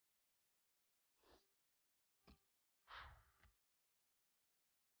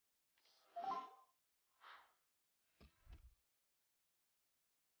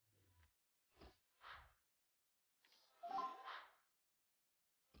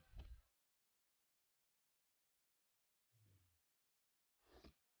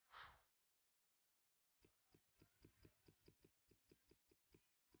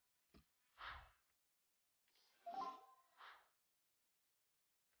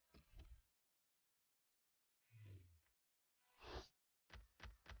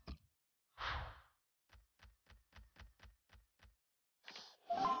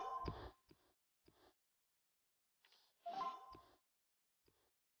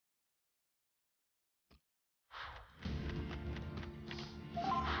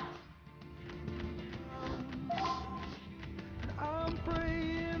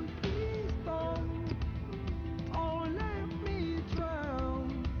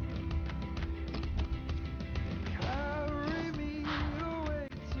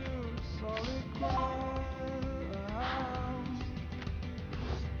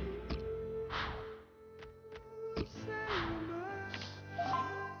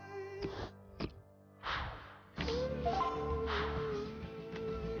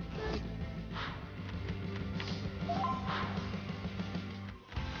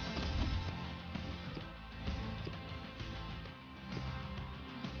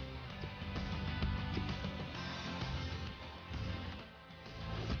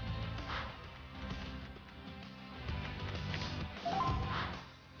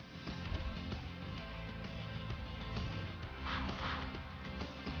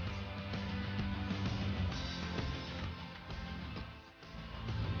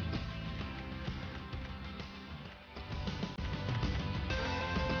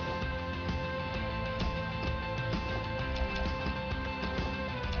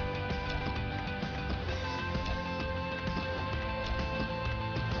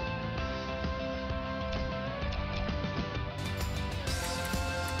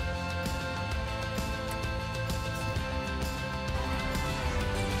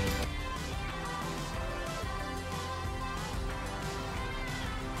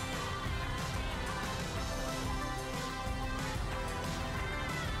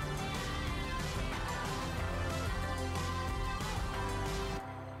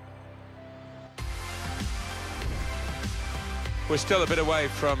We're still a bit away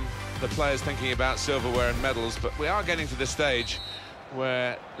from the players thinking about silverware and medals, but we are getting to the stage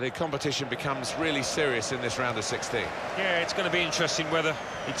where the competition becomes really serious in this round of 16. Yeah, it's going to be interesting whether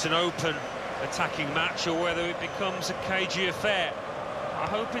it's an open attacking match or whether it becomes a cagey affair. I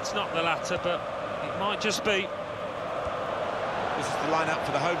hope it's not the latter, but it might just be. This is the lineup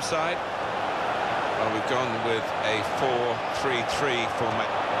for the home side. Well, we've gone with a 4-3-3 format.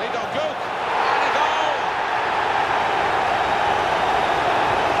 Dong-gook, and a goal!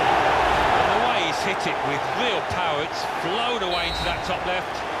 And the way he's hit it with real power, it's flown away into that top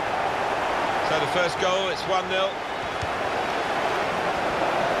left. So the first goal, it's 1-0.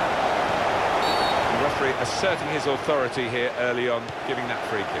 The referee asserting his authority here early on, giving that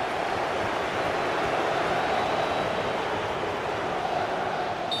free kick.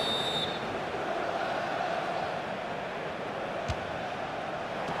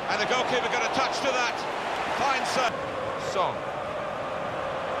 And the goalkeeper got a touch to that. Fine Song.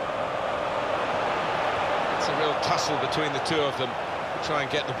 It's a real tussle between the two of them to try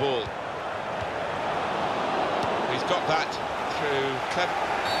and get the ball. He's got that through clever.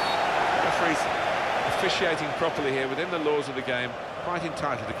 Referee's officiating properly here within the laws of the game. Quite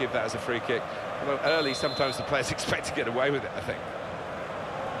entitled to give that as a free kick. Although early, sometimes the players expect to get away with it, I think.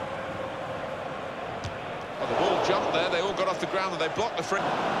 Well, the ball jumped there. They all got off the ground and they blocked the free.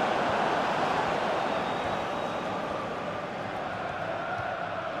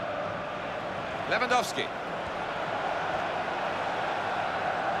 Lewandowski.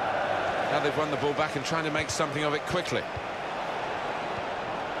 Now they've won the ball back and trying to make something of it quickly.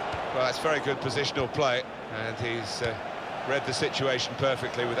 Well, that's very good positional play, and he's read the situation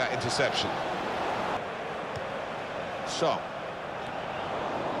perfectly with that interception. Song.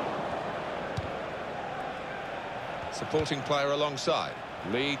 Supporting player alongside.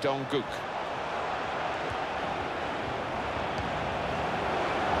 Dong-gook.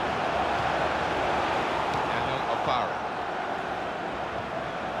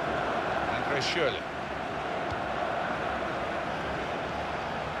 Surely.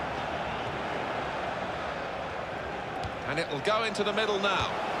 And it'll go into the middle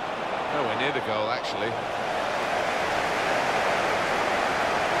now. Nowhere near the goal, actually.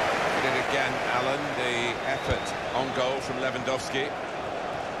 Did it again, Alan. The effort on goal from Lewandowski.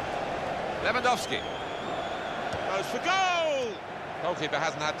 Lewandowski goes for goal! Goalkeeper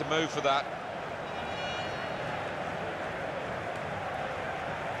hasn't had to move for that.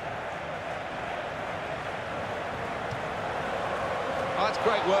 Oh, that's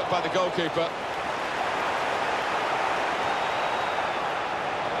great work by the goalkeeper.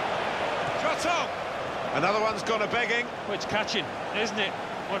 Shot on! Another one's gone a-begging. Well, it's catching, isn't it?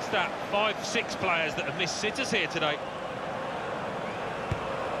 What's that? 5-6 players that have missed sitters here today.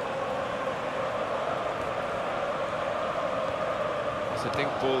 It's a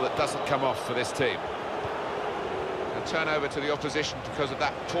dink ball that doesn't come off for this team. A turnover to the opposition because of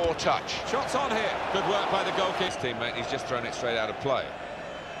that poor touch. Shots on here. Good work by the goalkeeper. His teammate, he's just thrown it straight out of play.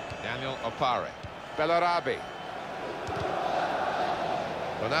 Daniel Opare. Bellarabi.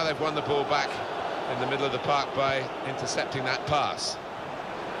 Well, now they've won the ball back in the middle of the park by intercepting that pass.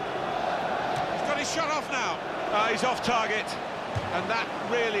 He's got his shot off now. He's off target. And that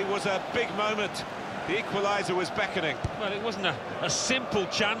really was a big moment. The equaliser was beckoning. Well, it wasn't a simple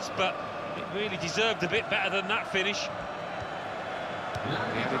chance, but it really deserved a bit better than that finish. The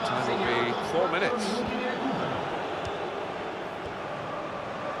added time will be 4 minutes.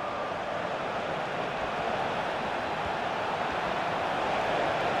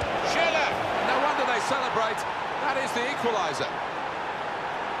 Schürrle! No wonder they celebrate. That is the equaliser.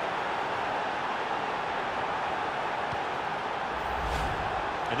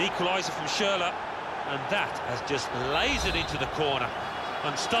 An equaliser from Schürrle, and that has just lasered into the corner.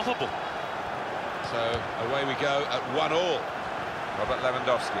 Unstoppable. So away we go at 1-1. Robert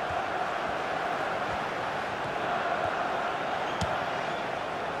Lewandowski.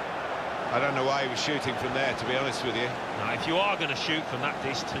 I don't know why he was shooting from there, to be honest with you. Now, if you are going to shoot from that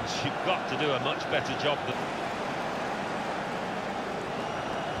distance, you've got to do a much better job than...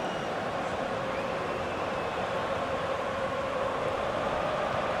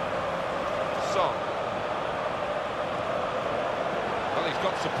 Song. Well, he's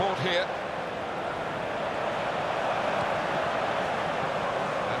got support here.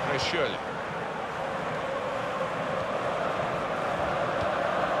 And very surely.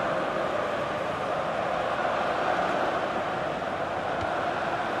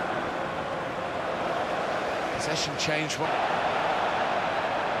 Possession change.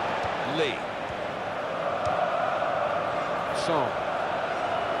 Lee. Song.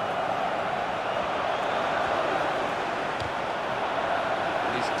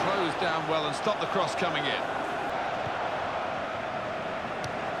 down well and stop the cross coming in.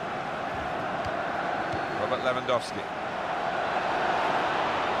 Robert Lewandowski.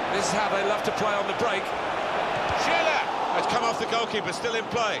 This is how they love to play on the break. Schiller! It's come off the goalkeeper, still in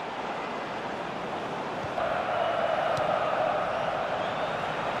play.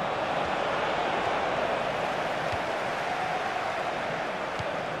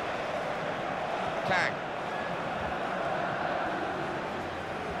 Kang.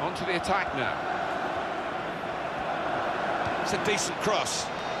 On to the attack now. It's a decent cross.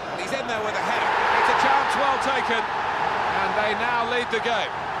 And he's in there with a header. It's a chance well taken. And they now lead the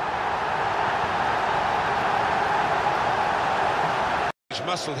game.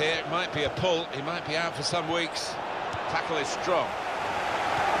 Muscle here, it might be a pull. He might be out for some weeks. Tackle is strong.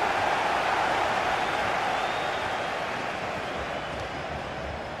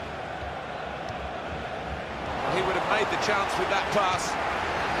 He would have made the chance with that pass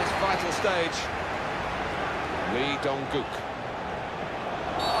at this vital stage. Dong-gook.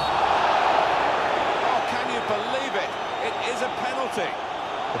 Oh, can you believe it? It is a penalty.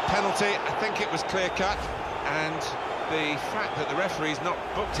 The penalty, I think it was clear-cut, and the fact that the referee's not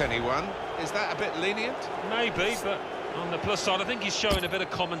booked anyone, is that a bit lenient? Maybe, but on the plus side, I think he's showing a bit of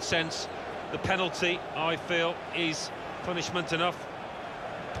common sense. The penalty, I feel, is punishment enough.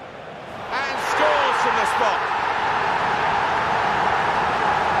 And scores from the spot.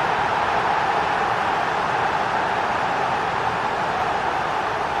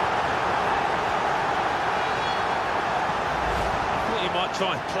 Might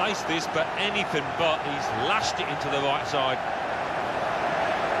try and place this, but anything but. He's lashed it into the right side.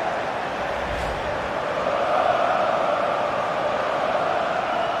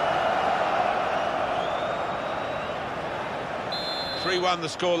 (3-1) the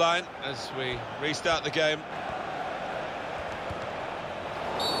scoreline as we restart the game.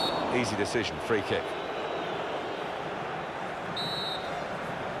 Easy decision, free kick.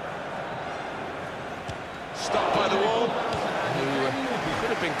 Stopped by the wall. Who could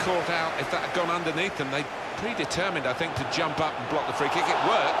have been caught out if that had gone underneath them. They predetermined, I think, to jump up and block the free kick. It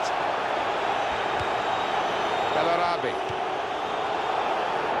worked. Bellarabi.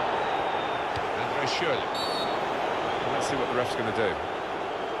 And very surely. Let's see what the ref's going to do.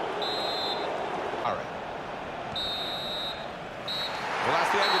 All right. Well, that's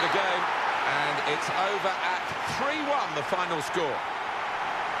the end of the game, and it's over at 3-1, the final score.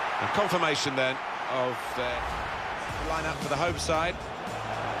 And confirmation then of the line-up for the home side.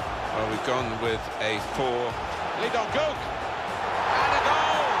 Well, we've gone with a 4. Dong-gook! And a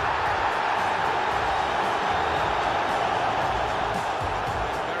goal!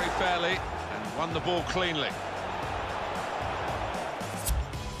 Very fairly, and won the ball cleanly.